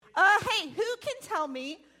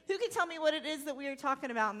tell me what it is that we are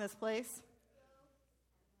talking about in this place?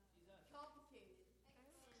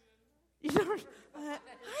 You don't, I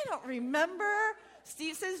don't remember.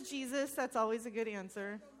 Steve says Jesus. That's always a good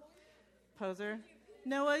answer. Poser.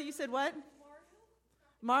 Noah, you said what?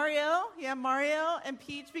 Mario. Yeah, Mario and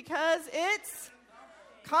Peach, because it's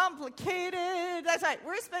complicated. That's right.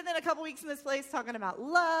 We're spending a couple weeks in this place talking about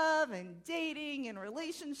love and dating and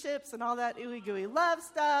relationships and all that ooey gooey love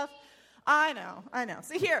stuff. I know.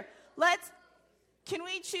 So here, can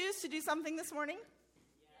we choose to do something this morning?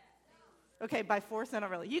 Okay, by force, no, not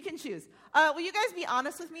really. You can choose. Will you guys be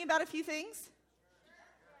honest with me about a few things?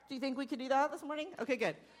 Do you think we could do that this morning? Okay,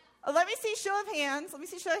 good. Let me see show of hands.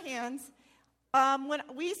 When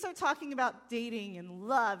we start talking about dating and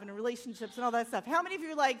love and relationships and all that stuff, how many of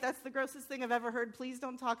you are like, that's the grossest thing I've ever heard. Please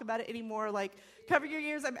don't talk about it anymore. Like, cover your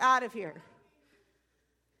ears. I'm out of here.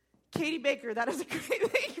 Katie Baker, that is a great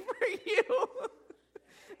thing for you.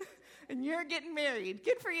 And you're getting married.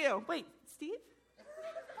 Good for you. Wait, Steve?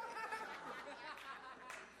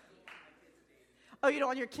 Oh, you don't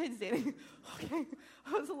want your kids dating? Okay,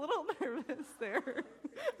 I was a little nervous there. Okay,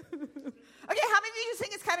 how many of you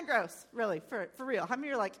think it's kind of gross? Really, for real? How many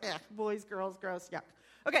of you are like, boys, girls, gross, yuck?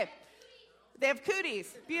 Okay, they have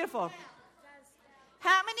cooties. Beautiful.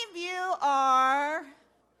 How many of you are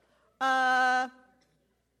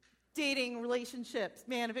dating relationships?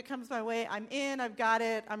 Man, if it comes my way, I'm in, I've got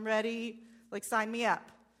it, I'm ready. Like, sign me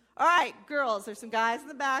up. All right, girls, there's some guys in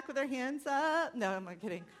the back with their hands up. No, I'm not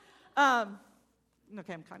kidding.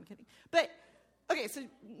 Okay, I'm kind of kidding. But, okay, so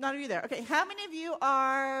none of you there. Okay, how many of you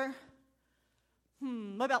are,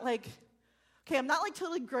 what about like, okay, I'm not like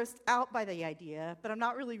totally grossed out by the idea, but I'm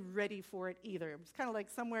not really ready for it either. I'm just kind of like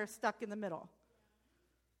somewhere stuck in the middle.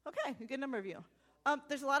 Okay, a good number of you.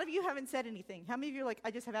 There's a lot of you who haven't said anything. How many of you are like,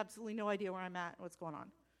 I just have absolutely no idea where I'm at and what's going on?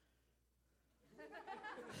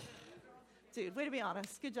 Dude, way to be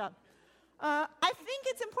honest. Good job. I think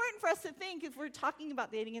it's important for us to think if we're talking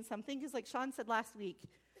about dating and something, because like Sean said last week,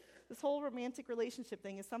 this whole romantic relationship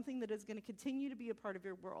thing is something that is going to continue to be a part of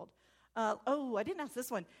your world. I didn't ask this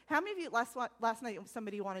one. How many of you, last night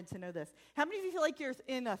somebody wanted to know this, how many of you feel like you're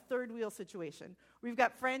in a third wheel situation? Where you've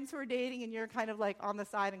got friends who are dating and you're kind of like on the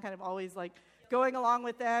side and kind of always like going along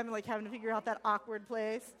with them and like having to figure out that awkward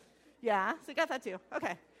place? Yeah, so you got that too.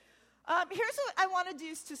 Okay. Here's what I want to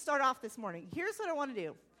do to start off this morning. Here's what I want to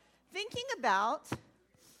do. Thinking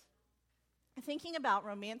about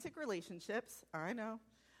romantic relationships, I know.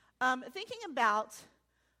 Thinking about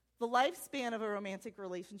the lifespan of a romantic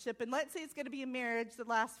relationship, and let's say it's going to be a marriage that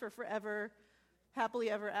lasts for forever, happily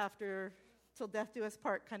ever after, till death do us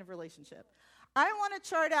part kind of relationship. I want to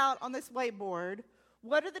chart out on this whiteboard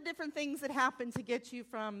what are the different things that happen to get you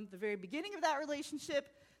from the very beginning of that relationship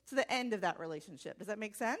to the end of that relationship. Does that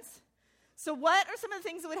make sense? So what are some of the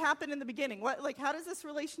things that would happen in the beginning? How does this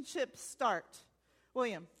relationship start?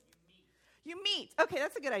 William? You meet. Okay,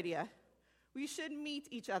 that's a good idea. We should meet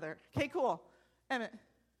each other. Okay, cool. Emmett?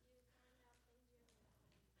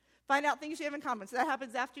 Find out things you have in common. So that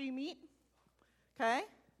happens after you meet? Okay.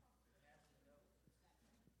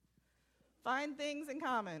 Find things in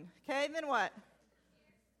common. Okay, then what?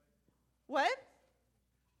 What?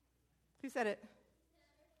 Who said it?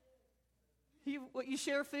 You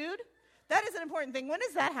share food? That is an important thing. When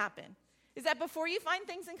does that happen? Is that before you find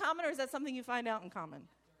things in common, or is that something you find out in common?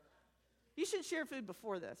 You should share food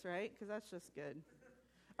before this, right? Because that's just good.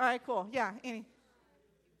 All right, cool. Yeah, Annie.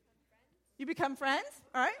 You become friends?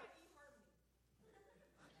 All right.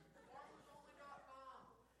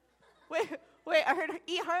 Wait, I heard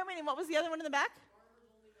eHarmony. What was the other one in the back?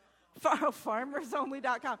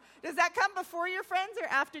 FarmersOnly.com. Does that come before you're friends or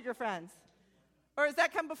after you're friends? Or does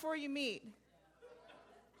that come before you meet?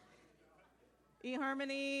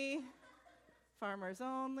 eHarmony, Farmers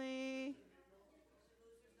Only,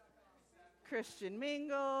 Christian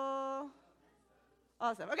Mingle.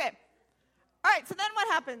 Awesome. Okay. All right, so then what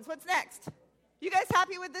happens? What's next? You guys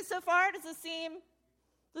happy with this so far? Does this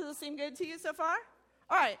seem good to you so far?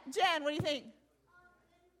 All right, Jen, what do you think?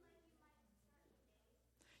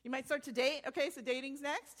 You might start to date. Okay, so dating's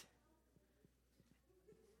next.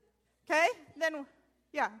 Okay, then,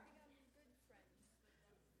 yeah.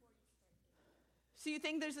 So you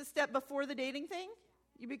think there's a step before the dating thing?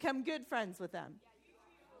 You become good friends with them.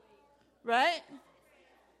 Right?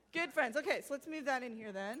 Good friends. Okay, so let's move that in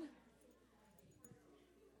here then.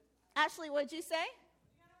 Ashley, what'd you say?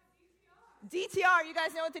 DTR. You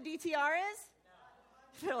guys know what the DTR is?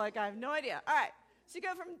 I feel like I have no idea. All right. So you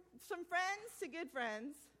go from some friends to good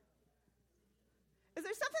friends. Is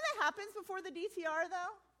there something that happens before the DTR,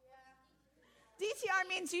 though? Yeah. DTR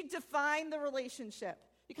means you define the relationship.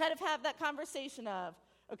 You kind of have that conversation of,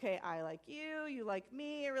 okay, I like you, you like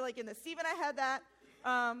me, and we're like in this. Steve and I had that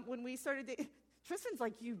when we started dating. Tristan's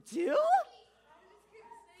like, you do?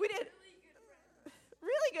 We did.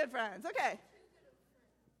 Really good friends. Okay.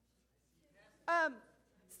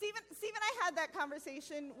 Steve and I had that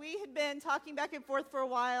conversation. We had been talking back and forth for a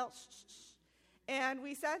while. And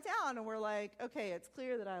we sat down and we're like, okay, it's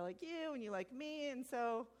clear that I like you and you like me. And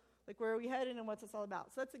so, like, where are we headed and what's this all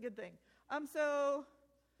about? So that's a good thing. So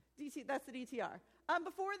that's the DTR.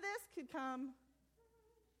 Before this could come,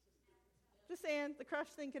 just saying, the crush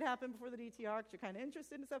thing could happen before the DTR because you're kind of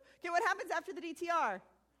interested in stuff. Okay, what happens after the DTR?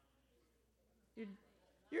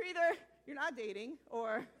 You're not dating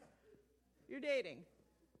or you're dating,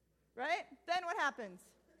 right? Then what happens?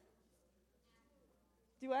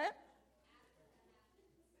 Do what?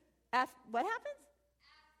 What happens?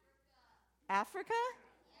 Africa?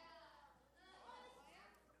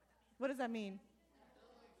 What does that mean?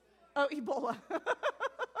 Oh, Ebola.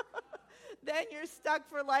 Then you're stuck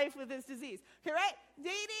for life with this disease. Okay, right?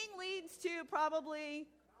 Dating leads to probably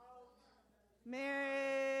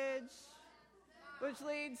marriage, which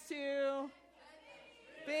leads to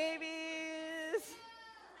babies,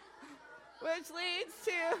 which leads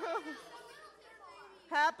to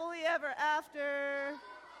happily ever after,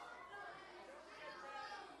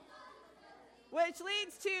 which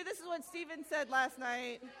leads to, this is what Stephen said last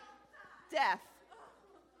night, death.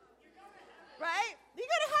 Right? You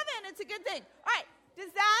go to heaven, it's a good thing. All right,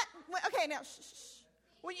 does that, okay, now,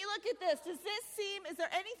 when you look at this, does this seem, is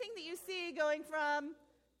there anything that you see going from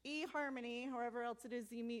eHarmony, however else it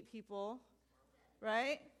is you meet people,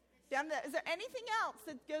 right? Down to, is there anything else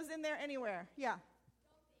that goes in there anywhere? Yeah.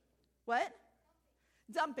 What?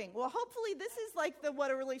 Dumping. Well, hopefully this is like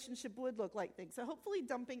what a relationship would look like thing. So hopefully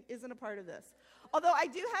dumping isn't a part of this. Although I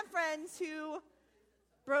do have friends who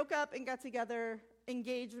broke up and got together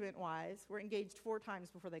engagement-wise, were engaged 4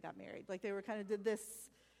 times before they got married. Like they were kind of did this.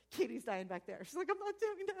 Katie's dying back there. She's like, I'm not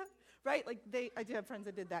doing that. Right? Like I do have friends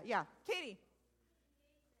that did that. Yeah. Katie.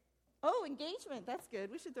 Oh, engagement. That's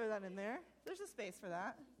good. We should throw that in there. There's a space for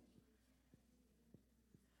that.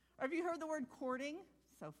 Or have you heard the word courting?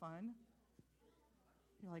 So fun.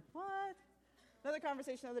 You're like, what? Another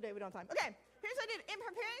conversation the other day. We don't have time. Okay. Here's what I did. In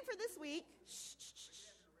preparing for this week,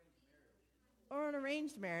 or an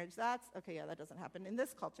arranged marriage. That's, okay, yeah, that doesn't happen in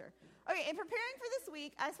this culture. Okay, in preparing for this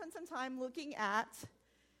week, I spent some time looking at,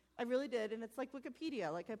 I really did, and it's like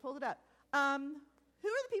Wikipedia, like I pulled it up. Who are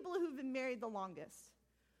the people who've been married the longest?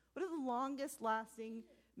 What are the longest lasting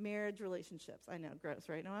marriage relationships? I know, gross,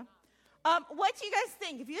 right, Noah? What do you guys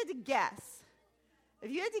think? If you had to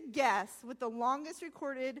guess what the longest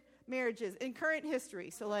recorded marriages in current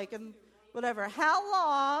history, so like in whatever, how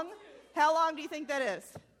long do you think that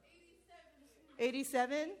is?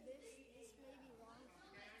 87?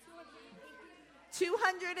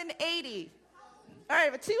 280. All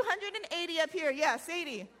right, but 280 up here. Yes,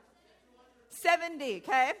 80. 70,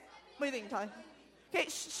 okay? What do you think, Tyler? Okay,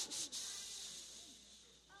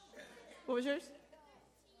 What was yours?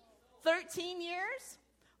 13 years?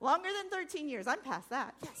 Longer than 13 years. I'm past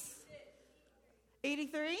that. Yes.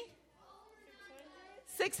 83?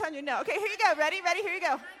 600. No. Okay, here you go. Ready? Here you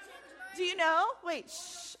go. Do you know? Wait,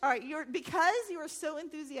 All right, because you were so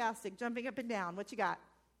enthusiastic, jumping up and down, what you got?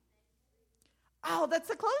 Oh, that's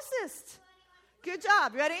the closest. Good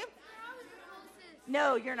job. Ready?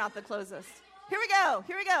 No, you're not the closest. Here we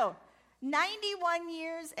go. 91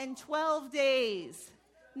 years and 12 days.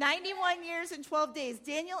 91 years and 12 days.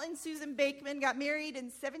 Daniel and Susan Bakeman got married in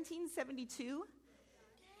 1772,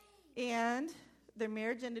 and their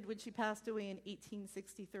marriage ended when she passed away in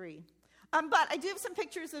 1863. But I do have some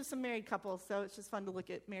pictures of some married couples, so it's just fun to look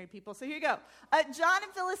at married people. So here you go. John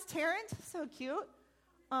and Phyllis Tarrant, so cute.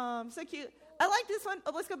 So cute. I like this one.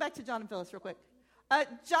 Oh, let's go back to John and Phyllis real quick.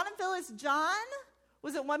 John and Phyllis, John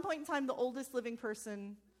was at one point in time the oldest living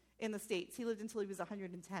person in the States. He lived until he was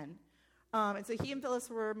 110. And so he and Phyllis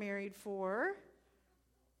were married for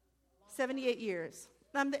 78 years.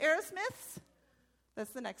 The Aerosmiths,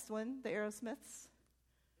 that's the next one, the Aerosmiths.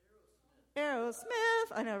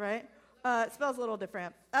 Aerosmith, I know, right? It spells a little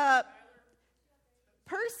different.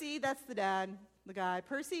 Percy, that's the dad, the guy.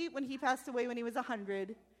 Percy, when he passed away when he was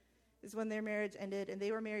 100, is when their marriage ended, and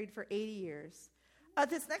they were married for 80 years.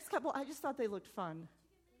 This next couple, I just thought they looked fun.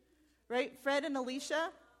 Right? Fred and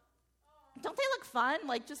Alicia. Don't they look fun?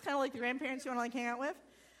 Like, just kind of like the grandparents you want to, like, hang out with?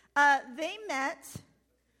 They met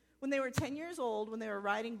when they were 10 years old, when they were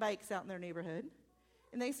riding bikes out in their neighborhood.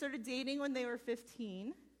 And they started dating when they were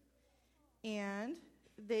 15. And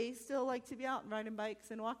they still like to be out and riding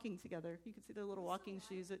bikes and walking together. You can see their little walking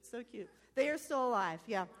shoes. It's so cute. They are still alive,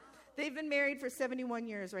 yeah. They've been married for 71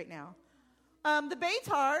 years right now. The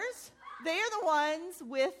Baytars, they are the ones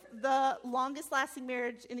with the longest lasting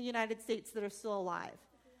marriage in the United States that are still alive.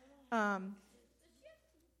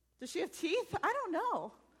 Does she have teeth? I don't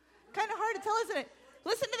know. Kind of hard to tell, isn't it?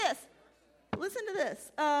 Listen to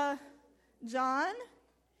this. John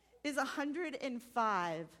is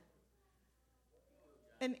 105.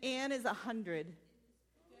 And Anne is 100.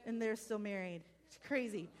 And they're still married. It's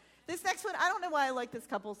crazy. This next one, I don't know why I like this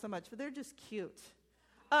couple so much, but they're just cute.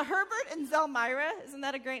 Herbert and Zelmira, isn't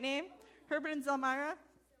that a great name? Herbert and Zelmira.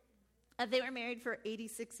 They were married for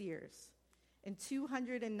 86 years and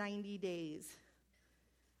 290 days.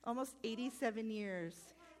 Almost 87 years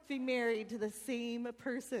to be married to the same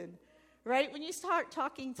person, right? When you start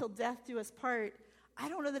talking till death do us part, I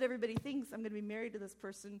don't know that everybody thinks I'm going to be married to this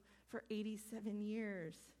person for 87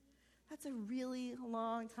 years. That's a really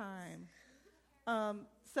long time.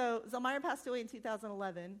 So Zelmira passed away in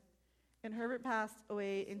 2011, and Herbert passed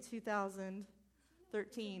away in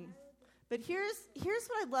 2013. But here's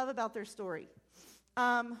what I love about their story.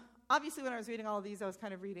 Obviously, when I was reading all of these, I was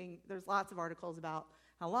kind of reading, there's lots of articles about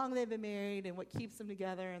how long they've been married and what keeps them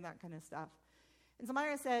together and that kind of stuff. And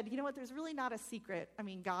Zelmira said, you know what, there's really not a secret. I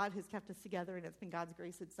mean, God has kept us together, and it's been God's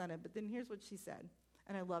grace that's done it. But then here's what she said,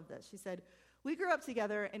 and I love this. She said, we grew up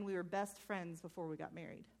together, and we were best friends before we got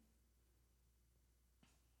married.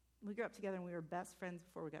 We grew up together, and we were best friends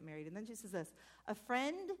before we got married. And then she says this, a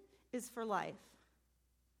friend is for life,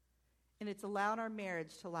 and it's allowed our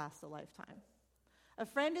marriage to last a lifetime. A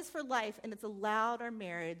friend is for life, and it's allowed our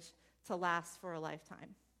marriage to last for a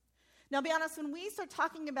lifetime. Now, I'll be honest, when we start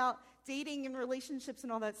talking about dating and relationships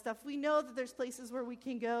and all that stuff, we know that there's places where we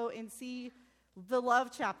can go and see the love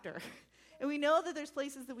chapter. And we know that there's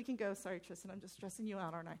places that we can go. Sorry, Tristan, I'm just stressing you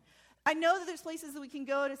out, aren't I? I know that there's places that we can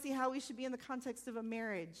go to see how we should be in the context of a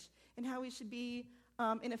marriage and how we should be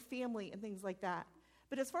in a family and things like that.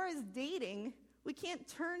 But as far as dating, we can't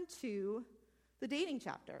turn to the dating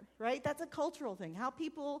chapter, right? That's a cultural thing. How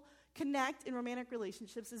people connect in romantic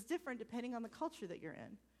relationships is different depending on the culture that you're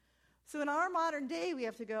in. So in our modern day, we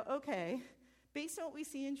have to go, okay, based on what we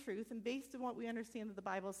see in truth and based on what we understand that the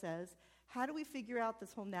Bible says, how do we figure out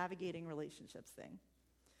this whole navigating relationships thing?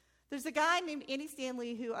 There's a guy named Andy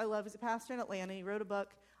Stanley who I love. He's a pastor in Atlanta. He wrote a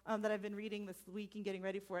book that I've been reading this week and getting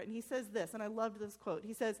ready for it. And he says this, and I loved this quote.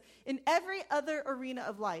 He says, in every other arena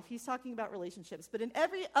of life, he's talking about relationships, but in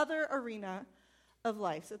every other arena of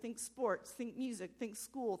life, so think sports, think music, think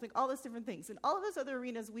school, think all those different things. In all of those other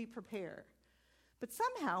arenas, we prepare. But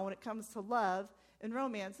somehow, when it comes to love and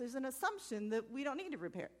romance, there's an assumption that we don't need to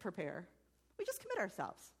prepare. We just commit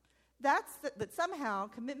ourselves. That somehow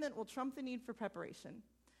commitment will trump the need for preparation.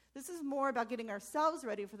 This is more about getting ourselves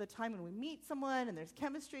ready for the time when we meet someone and there's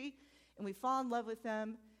chemistry and we fall in love with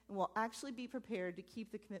them, and we'll actually be prepared to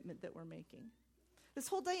keep the commitment that we're making. This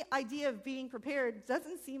whole idea of being prepared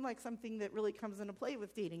doesn't seem like something that really comes into play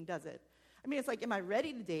with dating, does it? I mean, it's like, am I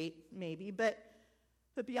ready to date? Maybe, but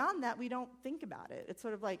beyond that, we don't think about it. It's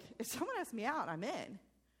sort of like, if someone asks me out, I'm in,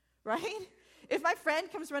 right? If my friend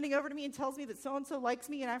comes running over to me and tells me that so-and-so likes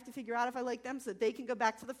me and I have to figure out if I like them so that they can go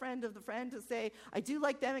back to the friend of the friend to say, I do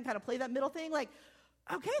like them and kind of play that middle thing, like,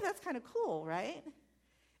 okay, that's kind of cool, right?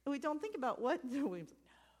 And we don't think about what,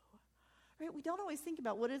 right? We don't always think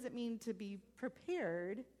about what does it mean to be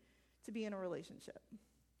prepared to be in a relationship.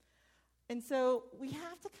 And so we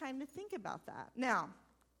have to kind of think about that. Now,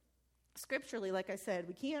 scripturally, like I said,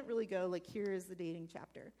 we can't really go like, here is the dating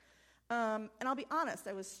chapter. And I'll be honest,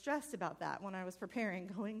 I was stressed about that when I was preparing,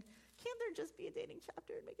 going, can't there just be a dating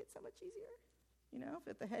chapter and make it so much easier? You know, if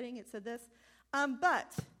at the heading it said this.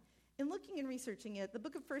 But in looking and researching it, the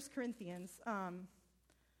book of 1 Corinthians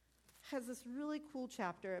has this really cool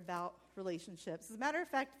chapter about relationships. As a matter of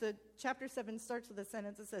fact, the chapter 7 starts with a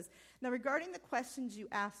sentence that says, now regarding the questions you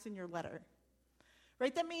asked in your letter,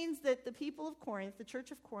 right? That means that the people of Corinth, the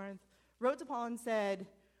church of Corinth, wrote to Paul and said,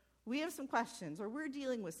 we have some questions, or we're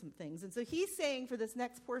dealing with some things. And so he's saying for this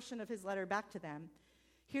next portion of his letter back to them,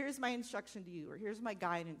 here's my instruction to you, or here's my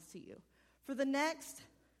guidance to you. For the next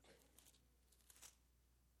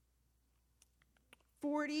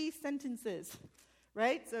 40 sentences,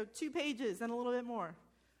 right? So 2 pages and a little bit more.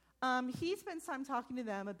 He spends time talking to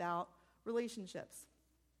them about relationships.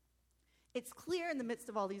 It's clear in the midst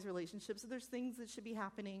of all these relationships that there's things that should be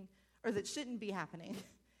happening, or that shouldn't be happening.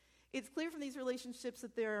 It's clear from these relationships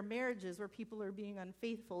that there are marriages where people are being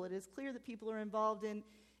unfaithful. It is clear that people are involved in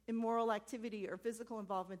immoral activity or physical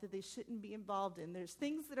involvement that they shouldn't be involved in. There's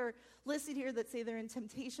things that are listed here that say they're in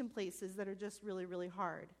temptation places that are just really, really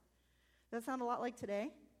hard. Does that sound a lot like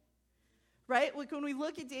today? right? Like when we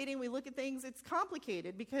look at dating, we look at things, it's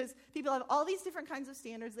complicated because people have all these different kinds of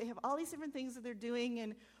standards. They have all these different things that they're doing,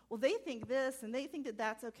 and, well, they think this, and they think that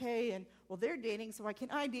that's okay, and, well, they're dating, so why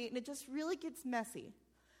can't I date? And it just really gets messy.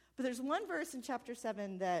 But there's one verse in chapter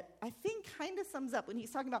 7 that I think kind of sums up when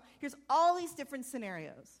he's talking about, here's all these different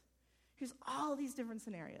scenarios. Here's all these different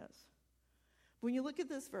scenarios. When you look at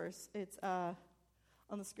this verse, it's on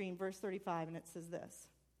the screen, verse 35, and it says this.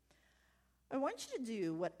 I want you to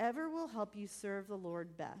do whatever will help you serve the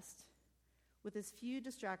Lord best with as few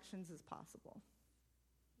distractions as possible.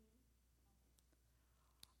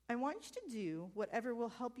 I want you to do whatever will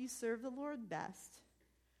help you serve the Lord best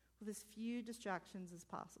with as few distractions as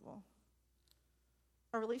possible.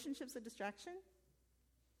 Are relationships a distraction?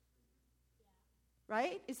 Yeah.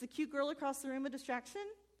 Right? Is the cute girl across the room a distraction?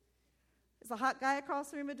 Is the hot guy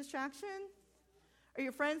across the room a distraction? Are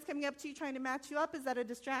your friends coming up to you trying to match you up? Is that a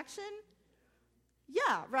distraction?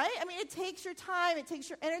 Yeah, right? I mean, it takes your time, it takes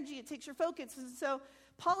your energy, it takes your focus. And so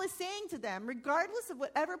Paul is saying to them, regardless of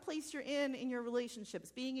whatever place you're in your relationships,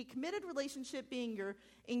 being a committed relationship, being you're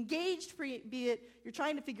engaged, be it you're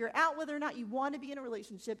trying to figure out whether or not you want to be in a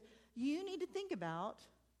relationship, you need to think about,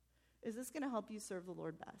 is this going to help you serve the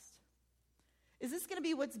Lord best? Is this going to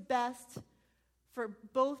be what's best for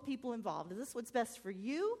both people involved? Is this what's best for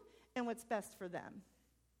you and what's best for them?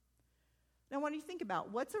 Now, I want you to think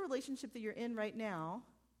about what's a relationship that you're in right now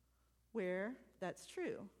where that's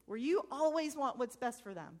true, where you always want what's best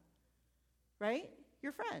for them, right?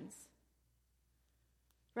 Your friends,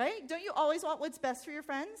 right? Don't you always want what's best for your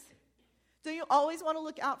friends? Don't you always want to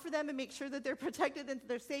look out for them and make sure that they're protected and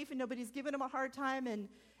they're safe and nobody's giving them a hard time and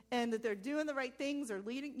that they're doing the right things or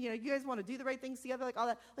leading, you guys want to do the right things together, like all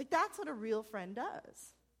that. Like, that's what a real friend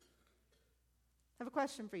does. I have a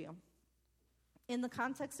question for you. In the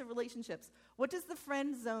context of relationships, what does the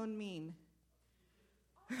friend zone mean?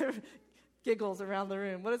 Giggles around the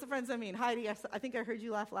room. What does the friend zone mean? Heidi, I think I heard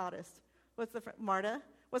you laugh loudest. What's the Marta?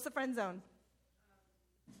 What's the friend zone?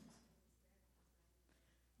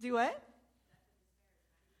 Do what?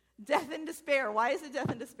 Death and despair. Why is it death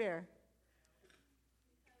and despair?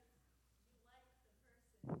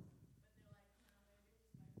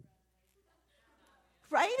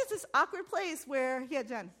 Right? It's this awkward place where, yeah,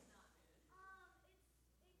 Jen.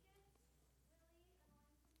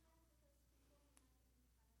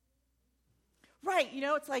 Right,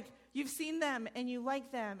 it's like you've seen them and you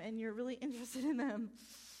like them and you're really interested in them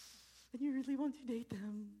and you really want to date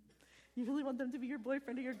them. You really want them to be your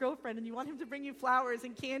boyfriend or your girlfriend and you want him to bring you flowers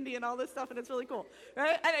and candy and all this stuff and it's really cool,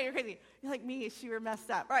 right? I know, you're crazy. You're like me, she were messed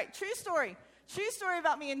up. All right, true story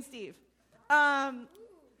about me and Steve. You're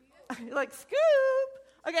like, scoop!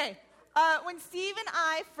 Okay, when Steve and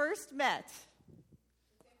I first met,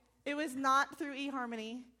 it was not through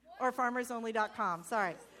eHarmony or farmersonly.com,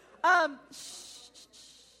 sorry.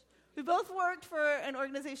 We both worked for an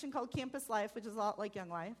organization called Campus Life, which is a lot like Young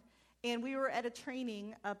Life, and we were at a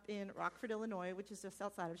training up in Rockford, Illinois, which is just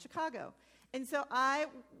outside of Chicago. And so I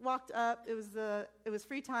walked up. It was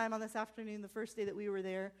free time on this afternoon, the first day that we were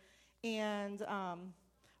there, and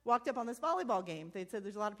walked up on this volleyball game. They'd said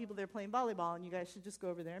there's a lot of people there playing volleyball, and you guys should just go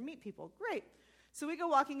over there and meet people. Great. So we go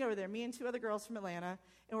walking over there, me and two other girls from Atlanta,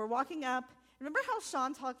 and we're walking up. Remember how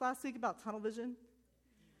Sean talked last week about tunnel vision?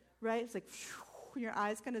 Right? It's like, phew, your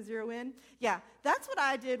eyes kind of zero in. Yeah, that's what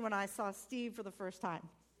I did when I saw Steve for the first time.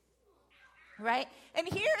 Right? And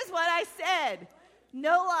here's what I said.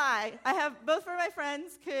 No lie. I have both of my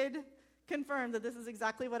friends could confirm that this is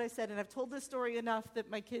exactly what I said, and I've told this story enough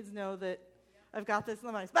that my kids know that I've got this in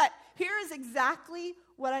the mind. But here is exactly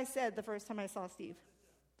what I said the first time I saw Steve.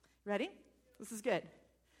 Ready? This is good.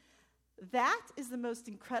 That is the most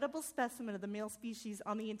incredible specimen of the male species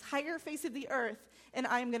on the entire face of the earth, and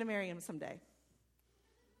I am going to marry him someday.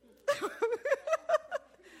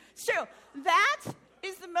 It's true. That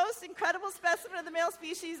is the most incredible specimen of the male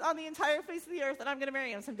species on the entire face of the earth, and I'm going to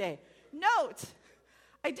marry him someday. Note,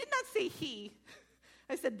 I did not say he.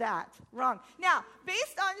 I said that. Wrong. Now,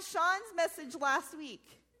 based on Sean's message last week,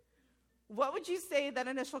 what would you say that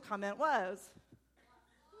initial comment was?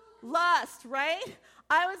 Lust, right?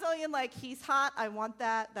 I was only in like, he's hot, I want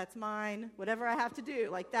that, that's mine, whatever I have to do,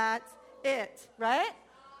 like that's it, right?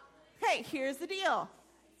 Hey, here's the deal.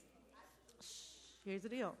 Here's the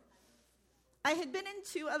deal. I had been in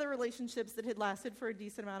 2 other relationships that had lasted for a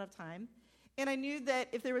decent amount of time, and I knew that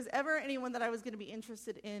if there was ever anyone that I was going to be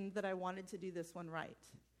interested in, that I wanted to do this one right.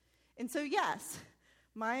 And so, yes,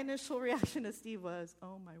 my initial reaction to Steve was,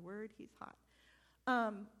 oh my word, he's hot.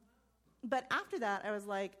 But after that, I was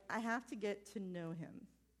like, I have to get to know him.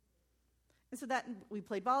 And so that we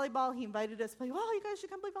played volleyball. He invited us to play. Oh, you guys should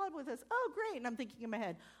come play volleyball with us. Oh, great. And I'm thinking in my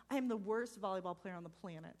head, I am the worst volleyball player on the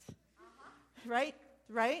planet. Right?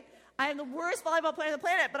 I am the worst volleyball player on the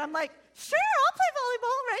planet. But I'm like, sure, I'll play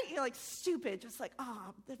volleyball, right? You're like, stupid. Just like,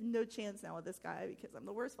 oh, there's no chance now with this guy because I'm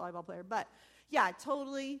the worst volleyball player. But yeah,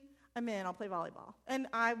 totally, I'm in. I'll play volleyball. And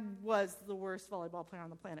I was the worst volleyball player on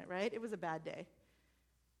the planet, right? It was a bad day.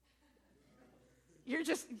 You're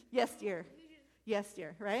just, yes, dear. Yes,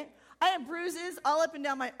 dear, right? I had bruises all up and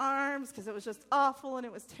down my arms because it was just awful and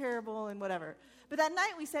it was terrible and whatever. But that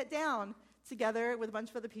night we sat down together with a bunch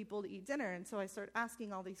of other people to eat dinner. And so I started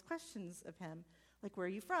asking all these questions of him, like, where are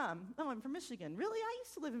you from? Oh, I'm from Michigan. Really? I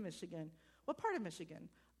used to live in Michigan. What part of Michigan?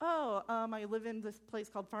 Oh, I live in this place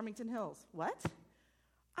called Farmington Hills. What?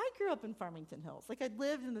 I grew up in Farmington Hills. Like, I'd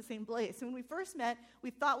lived in the same place. And when we first met, we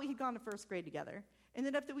thought we had gone to first grade together.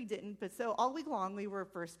 Ended up that we didn't, but so all week long we were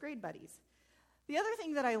first grade buddies. The other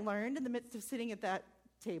thing that I learned in the midst of sitting at that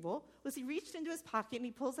table was he reached into his pocket and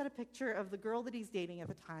he pulls out a picture of the girl that he's dating at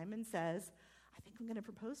the time and says, I think I'm going to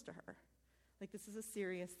propose to her. Like, this is a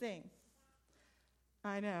serious thing.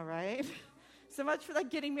 I know, right? So much for that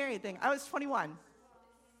getting married thing. I was 21.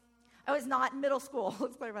 I was not in middle school.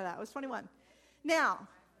 Let's clarify that. I was 21. Now,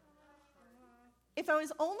 if I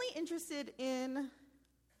was only interested in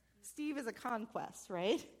Steve as a conquest,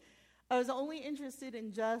 right? I was only interested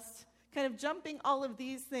in just kind of jumping all of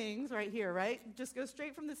these things right here, right? Just go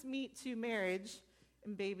straight from this meat to marriage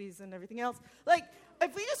and babies and everything else. Like,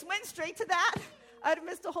 if we just went straight to that, I'd have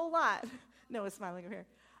missed a whole lot. Noah's smiling over here.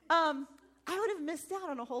 I would have missed out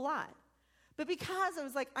on a whole lot. But because I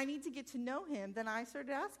was like, I need to get to know him, then I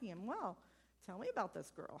started asking him, well, tell me about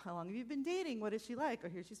this girl. How long have you been dating? What is she like? Or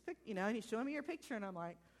here she's, and he's showing me your picture, and I'm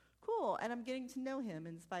like, cool. And I'm getting to know him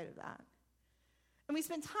in spite of that. And we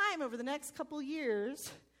spent time over the next couple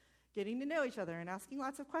years getting to know each other and asking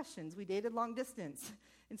lots of questions. We dated long distance.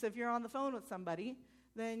 And so if you're on the phone with somebody,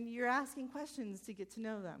 then you're asking questions to get to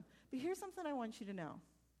know them. But here's something I want you to know.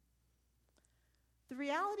 The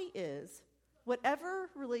reality is, whatever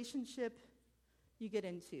relationship you get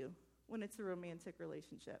into, when it's a romantic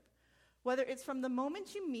relationship, whether it's from the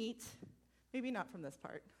moment you meet, maybe not from this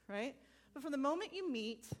part, right? But from the moment you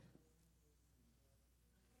meet to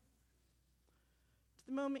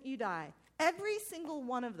the moment you die, every single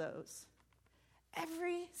one of those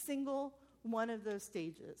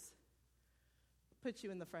stages puts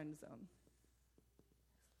you in the friend zone.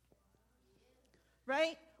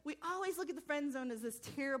 Right? We always look at the friend zone as this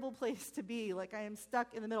terrible place to be, like I am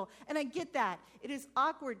stuck in the middle. And I get that. It is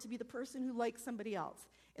awkward to be the person who likes somebody else,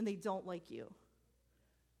 and they don't like you.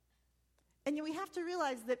 And yet we have to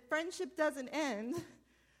realize that friendship doesn't end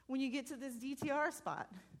when you get to this DTR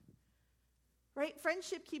spot. Right?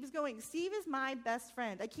 Friendship keeps going. Steve is my best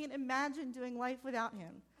friend. I can't imagine doing life without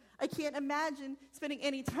him. I can't imagine spending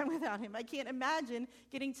any time without him. I can't imagine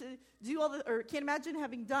getting to do can't imagine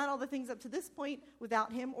having done all the things up to this point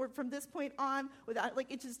without him, or from this point on without,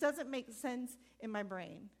 it just doesn't make sense in my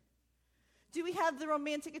brain. Do we have the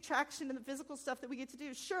romantic attraction and the physical stuff that we get to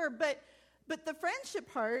do? Sure, but the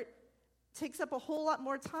friendship part takes up a whole lot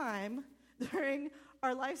more time during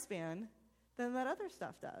our lifespan than that other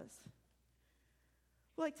stuff does.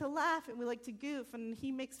 We like to laugh and we like to goof, and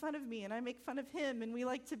he makes fun of me and I make fun of him, and we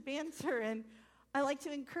like to banter, and I like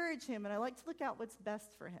to encourage him, and I like to look out what's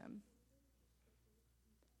best for him.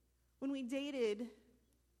 When we dated,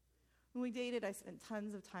 I spent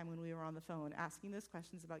tons of time when we were on the phone asking those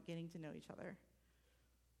questions about getting to know each other.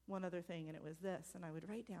 One other thing, and it was this, and I would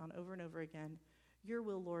write down over and over again, your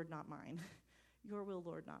will, Lord, not mine. Your will,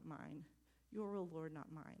 Lord, not mine. Your will, Lord,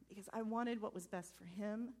 not mine. Because I wanted what was best for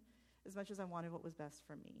him as much as I wanted what was best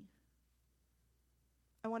for me.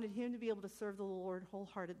 I wanted him to be able to serve the Lord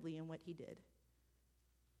wholeheartedly in what he did.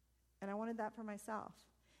 And I wanted that for myself.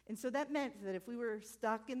 And so that meant that if we were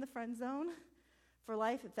stuck in the friend zone for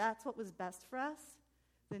life, if that's what was best for us,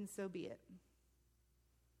 then so be it.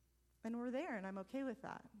 And we're there, and I'm okay with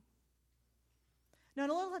that. Now,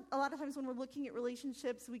 a lot of times when we're looking at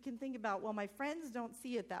relationships, we can think about, well, my friends don't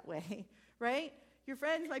see it that way, right? Your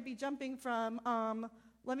friends might be jumping from,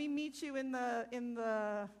 let me meet you in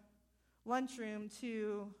the lunchroom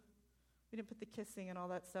to, we didn't put the kissing and all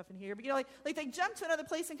that stuff in here, but like they jump to another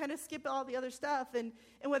place and kind of skip all the other stuff, and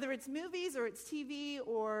whether it's movies or it's TV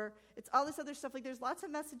or it's all this other stuff, like there's lots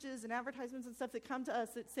of messages and advertisements and stuff that come to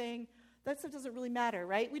us that's saying that stuff doesn't really matter,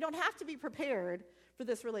 right? We don't have to be prepared for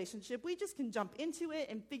this relationship. We just can jump into it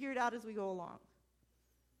and figure it out as we go along,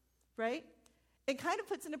 right? It kind of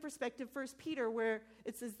puts into perspective 1 Peter, where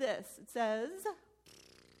it says this. It says,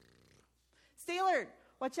 stay alert.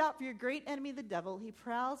 Watch out for your great enemy, the devil. He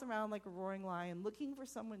prowls around like a roaring lion, looking for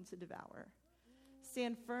someone to devour.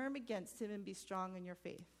 Stand firm against him and be strong in your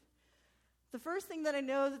faith. The first thing that I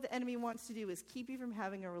know that the enemy wants to do is keep you from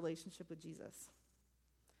having a relationship with Jesus.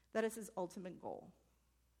 That is his ultimate goal.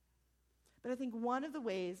 But I think one of the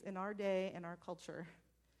ways in our day and our culture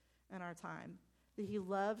and our time that he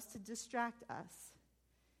loves to distract us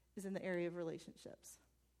is in the area of relationships.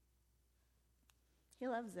 He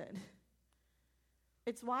loves it.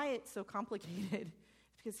 It's why it's so complicated.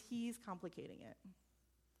 It's because he's complicating it.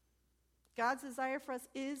 God's desire for us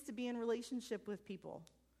is to be in relationship with people.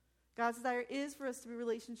 God's desire is for us to be in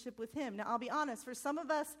relationship with him. Now, I'll be honest, for some of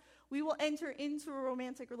us, we will enter into a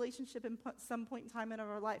romantic relationship in some point in time in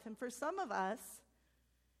our life. And for some of us,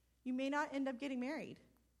 you may not end up getting married.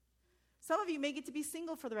 Some of you may get to be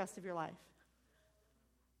single for the rest of your life.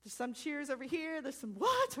 There's some cheers over here. There's some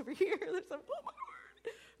what over here. There's some, oh my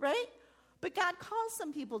word, right? But God calls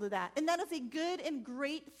some people to that. And that is a good and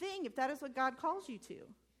great thing if that is what God calls you to.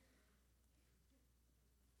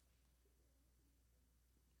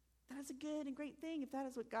 That is a good and great thing if that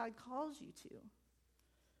is what God calls you to.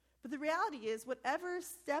 But the reality is, whatever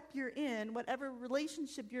step you're in, whatever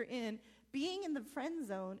relationship you're in, being in the friend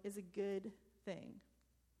zone is a good thing.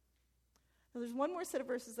 Now, there's one more set of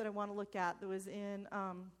verses that I want to look at that was in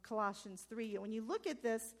Colossians 3. And when you look at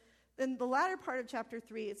this, then the latter part of chapter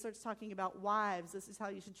 3, it starts talking about wives. This is how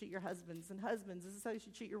you should treat your husbands. And husbands, this is how you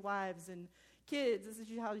should treat your wives. And kids, this is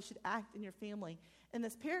how you should act in your family. And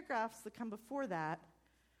this paragraphs that come before that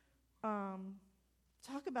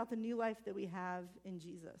talk about the new life that we have in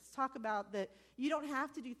Jesus. Talk about that you don't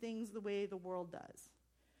have to do things the way the world does.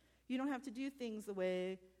 You don't have to do things the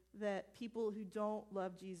way that people who don't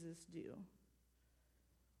love Jesus do.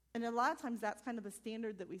 And a lot of times that's kind of the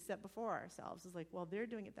standard that we set before ourselves. Is like, well, they're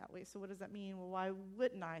doing it that way, so what does that mean? Well, why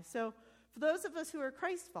wouldn't I? So for those of us who are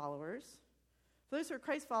Christ followers,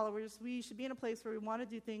 we should be in a place where we want to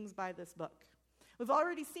do things by this book. We've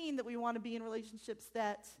already seen that we want to be in relationships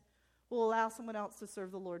that will allow someone else to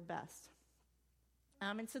serve the Lord best.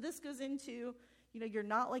 And so this goes into, you're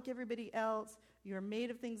not like everybody else. You're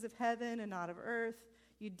made of things of heaven and not of earth.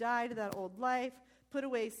 You die to that old life. Put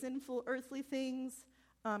away sinful earthly things.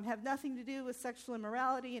 Have nothing to do with sexual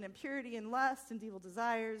immorality and impurity and lust and evil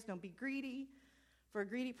desires. Don't be greedy, for a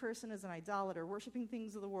greedy person is an idolater, worshiping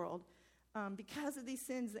things of the world. Because of these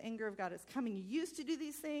sins, the anger of God is coming. You used to do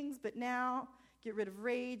these things, but now get rid of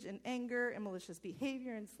rage and anger and malicious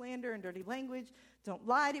behavior and slander and dirty language. Don't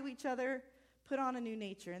lie to each other. Put on a new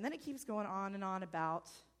nature. And then it keeps going on and on about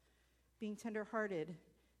being tenderhearted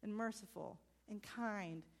and merciful and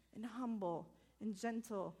kind and humble and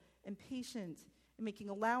gentle and patient and making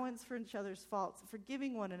allowance for each other's faults and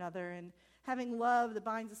forgiving one another and having love that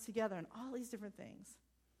binds us together and all these different things.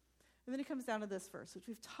 And then it comes down to this verse, which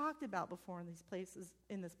we've talked about before in this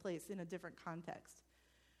place in a different context.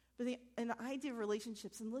 But the idea of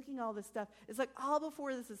relationships and looking at all this stuff, it's like all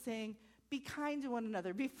before this is saying, be kind to one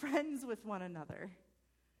another, be friends with one another,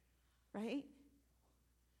 right?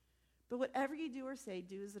 But whatever you do or say,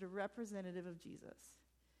 do as a representative of Jesus,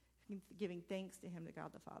 giving thanks to him, to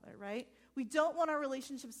God the Father, right? We don't want our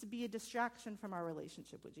relationships to be a distraction from our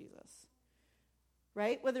relationship with Jesus,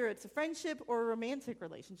 right? Whether it's a friendship or a romantic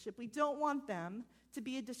relationship, we don't want them to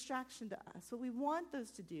be a distraction to us. What we want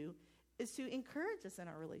those to do is to encourage us in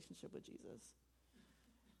our relationship with Jesus.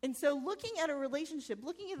 And so looking at a relationship,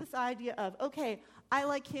 looking at this idea of, okay, I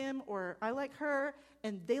like him or I like her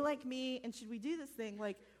and they like me, and should we do this thing?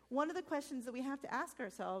 Like, one of the questions that we have to ask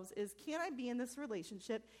ourselves is, can I be in this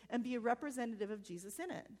relationship and be a representative of Jesus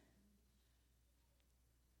in it?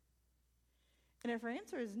 And if our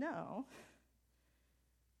answer is no,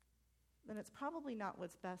 then it's probably not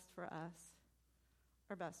what's best for us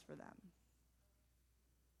or best for them.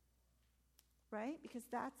 Right? Because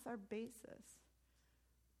that's our basis.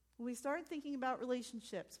 When we start thinking about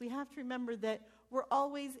relationships, we have to remember that we're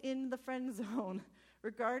always in the friend zone,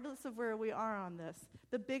 regardless of where we are on this.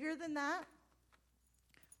 But bigger than that,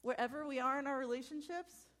 wherever we are in our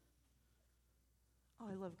relationships, oh,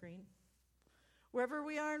 I love green. Wherever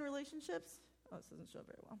we are in relationships, oh, this doesn't show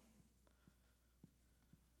very well.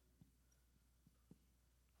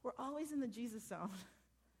 We're always in the Jesus zone.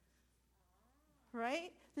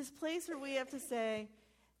 Right? This place where we have to say,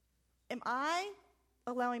 am I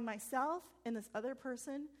allowing myself and this other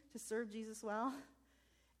person to serve Jesus well?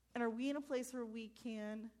 And are we in a place where we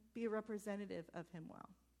can be a representative of him well?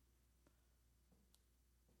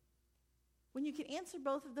 When you can answer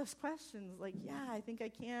both of those questions, like, yeah, I think I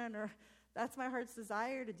can, or that's my heart's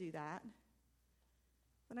desire to do that,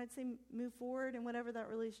 then I'd say move forward in whatever that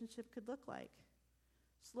relationship could look like.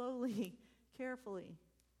 Slowly, carefully,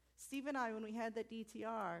 Steve and I, when we had that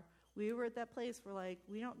DTR, we were at that place where, like,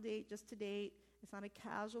 we don't date just to date. It's not a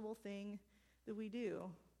casual thing that we do.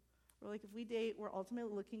 We're like, if we date, we're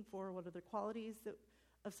ultimately looking for what are the qualities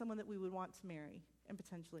of someone that we would want to marry and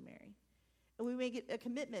potentially marry. And we make it a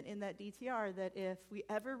commitment in that DTR that if we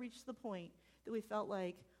ever reached the point that we felt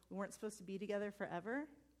like we weren't supposed to be together forever,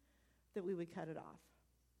 that we would cut it off.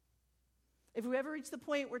 If we ever reached the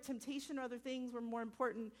point where temptation or other things were more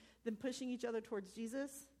important than pushing each other towards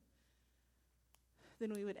Jesus,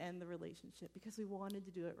 then we would end the relationship because we wanted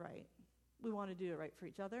to do it right. We wanted to do it right for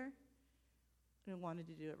each other, and we wanted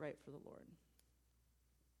to do it right for the Lord.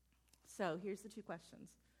 So here's the 2 questions.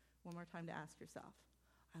 One more time to ask yourself.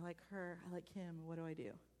 I like her, I like him, what do I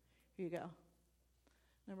do? Here you go.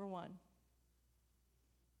 Number 1,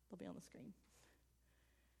 they'll be on the screen.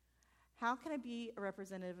 How can I be a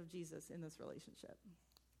representative of Jesus in this relationship?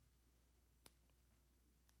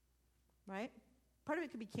 Right? Part of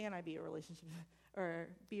it could be, can I be a relationship or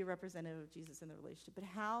be a representative of Jesus in the relationship? But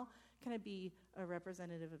how can I be a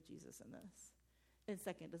representative of Jesus in this? And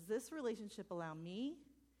second, does this relationship allow me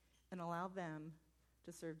and allow them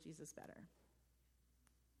to serve Jesus better?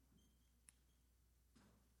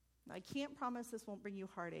 Now, I can't promise this won't bring you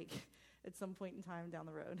heartache at some point in time down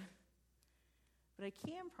the road. But I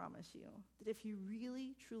can promise you that if you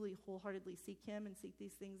really, truly, wholeheartedly seek him and seek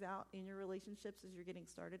these things out in your relationships as you're getting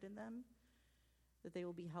started in them, that they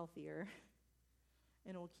will be healthier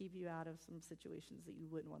and it will keep you out of some situations that you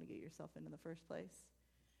wouldn't want to get yourself in the first place.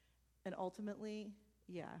 And ultimately,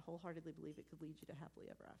 yeah, I wholeheartedly believe it could lead you to happily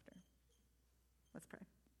ever after. Let's pray.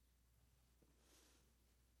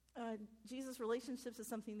 Jesus, relationships is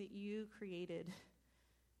something that you created,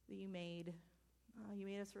 that you made. You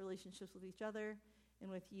made us relationships with each other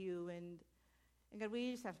and with you. And God,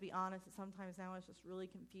 we just have to be honest that sometimes now it's just really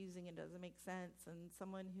confusing and doesn't make sense. And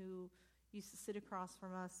someone who used to sit across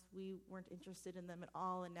from us, we weren't interested in them at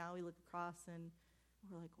all. And now we look across and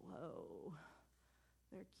we're like, whoa,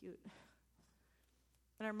 they're cute.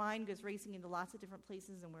 And our mind goes racing into lots of different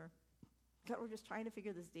places, and we're just trying to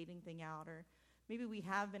figure this dating thing out. Or maybe we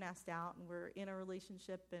have been asked out and we're in a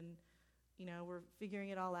relationship and we're figuring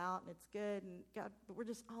it all out and it's good, and God, but we're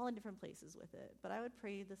just all in different places with it. But I would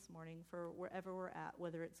pray this morning for wherever we're at,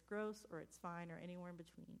 whether it's gross or it's fine or anywhere in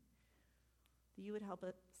between, that you would help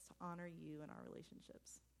us to honor you in our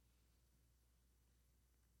relationships.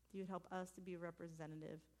 That you would help us to be a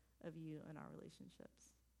representative of you in our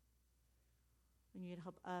relationships. And you'd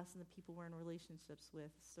help us and the people we're in relationships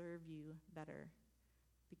with serve you better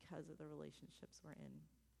because of the relationships we're in.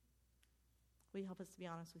 Will you help us to be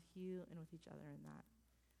honest with you and with each other in that?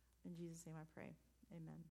 In Jesus' name I pray. Amen.